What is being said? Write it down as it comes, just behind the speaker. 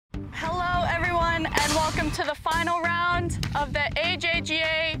and welcome to the final round of the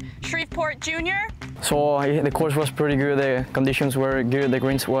AJGA Shreveport Junior. So the course was pretty good, the conditions were good, the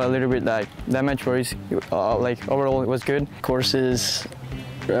greens were a little bit like damaged, but like overall it was good. Course is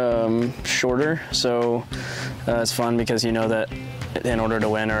shorter, so it's fun because you know that in order to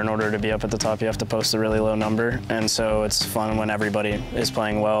win or in order to be up at the top you have to post a really low number, and so it's fun when everybody is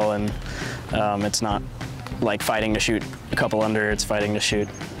playing well, and it's not like fighting to shoot a couple under, it's fighting to shoot,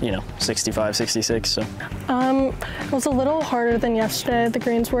 65, 66. So. It was a little harder than yesterday. The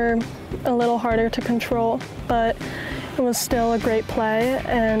greens were a little harder to control, but it was still a great play,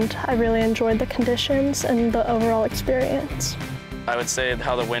 and I really enjoyed the conditions and the overall experience. I would say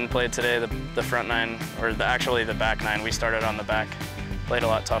how the wind played today, the front nine, or actually the back nine, we started on the back, played a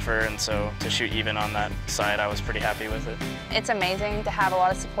lot tougher, and so to shoot even on that side, I was pretty happy with it. It's amazing to have a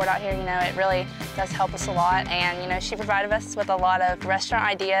lot of support out here. It really does help us a lot, and she provided us with a lot of restaurant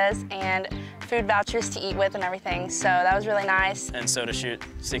ideas and food vouchers to eat with and everything, so that was really nice. And so to shoot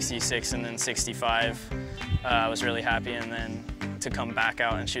 66 and then 65, I was really happy, and then to come back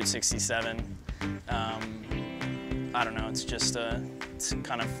out and shoot 67, I don't know, it's just it's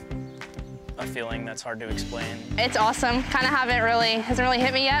kind of a feeling that's hard to explain. It's awesome. Hasn't really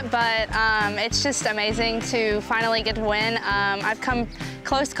hit me yet, but it's just amazing to finally get to win. I've come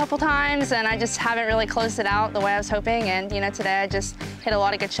close a couple times, and I just haven't really closed it out the way I was hoping. And today I just hit a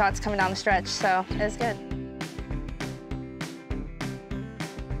lot of good shots coming down the stretch, so it was good.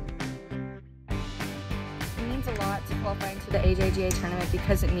 It means a lot to qualify into the AJGA tournament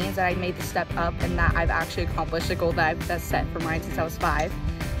because it means that I made the step up and that I've actually accomplished a goal that's set for mine since I was 5.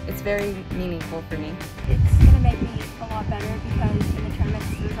 It's very meaningful for me. It's going to make me a lot better because in the tournaments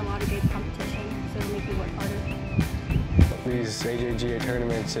there's a lot of good competition, so it'll make me work harder. These AJGA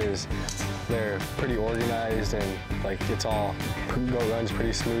tournaments they're pretty organized, and it's all runs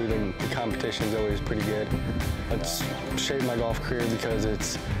pretty smooth, and the competition's always pretty good. It's shaped my golf career because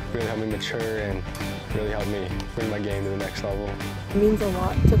it's really helped me mature and really helped me bring my game to the next level. It means a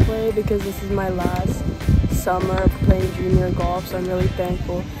lot to play because this is my last summer playing junior golf, so I'm really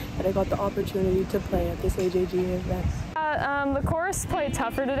thankful that I got the opportunity to play at this AJGA event. The course played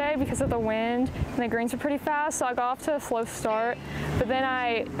tougher today because of the wind, and the greens were pretty fast, so I got off to a slow start. But then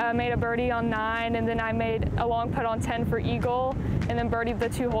I made a birdie on 9, and then I made a long putt on 10 for eagle, and then birdied the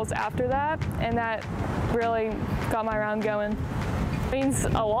 2 holes after that, and that really got my round going. It means a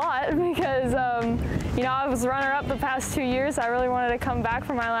lot because, I was runner-up the past 2 years. I really wanted to come back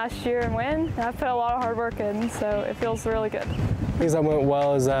for my last year and win, and I put a lot of hard work in, so it feels really good. Things that went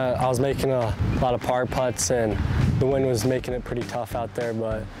well is that I was making a lot of par putts, and the wind was making it pretty tough out there,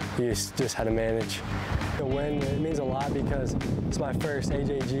 but we just had to manage. The win, it means a lot because it's my first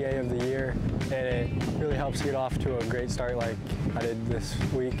AJGA of the year, and it really helps get off to a great start like I did this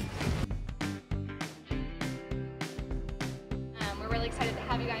week. We're really excited to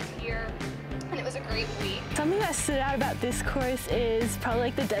have you guys here, and it was a great week. Something that stood out about this course is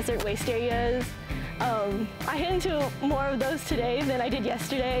probably the desert waste areas. I hit into more of those today than I did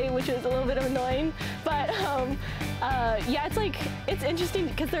yesterday, which was a little bit annoying. But yeah, it's interesting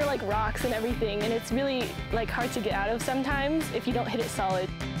because they're like rocks and everything, and it's really hard to get out of sometimes if you don't hit it solid.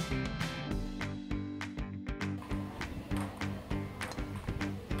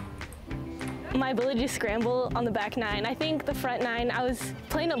 My ability to scramble on the back 9. I think the front 9, I was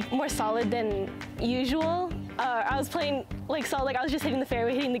playing more solid than usual. I was playing solid, I was just hitting the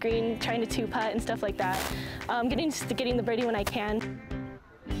fairway, hitting the green, trying to 2-putt and stuff like that. Getting the birdie when I can.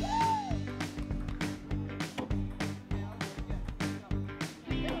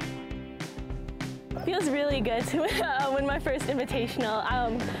 Feels really good to win my first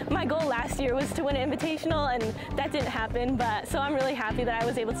Invitational. My goal last year was to win an Invitational, and that didn't happen, so I'm really happy that I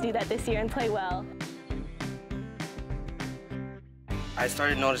was able to do that this year and play well. I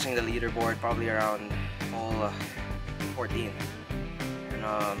started noticing the leaderboard probably around hole 14, and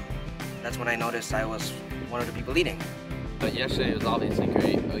that's when I noticed I was one of the people leading. But yesterday was obviously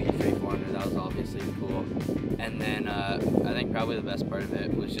great. Bogey 3-400, that was obviously cool. And then I think probably the best part of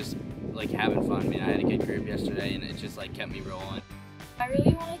it was just having fun. I mean, I had a good group yesterday, and it just kept me rolling. I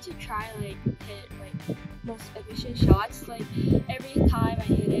really wanted to try hit most efficient shots. Every time I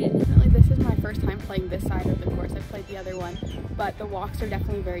hit it. Definitely, this is my first time playing this side of the course. I've played the other one, but the walks are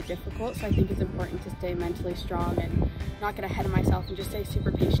definitely very difficult. So I think it's important to stay mentally strong and not get ahead of myself and just stay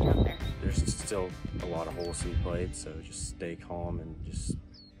super patient out there. There's still a lot of holes to be played, so just stay calm and just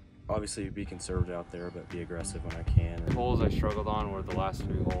obviously be conservative out there, but be aggressive when I can. The holes I struggled on were the last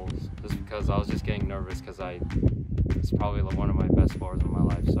 3 holes, just because I was just getting nervous because it's probably one of my best bars of my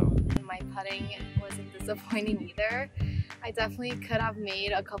life. So my putting wasn't disappointing either. I definitely could have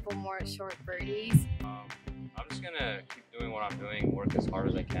made a couple more short birdies. I'm just gonna keep doing what I'm doing, work as hard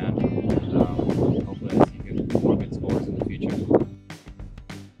as I can.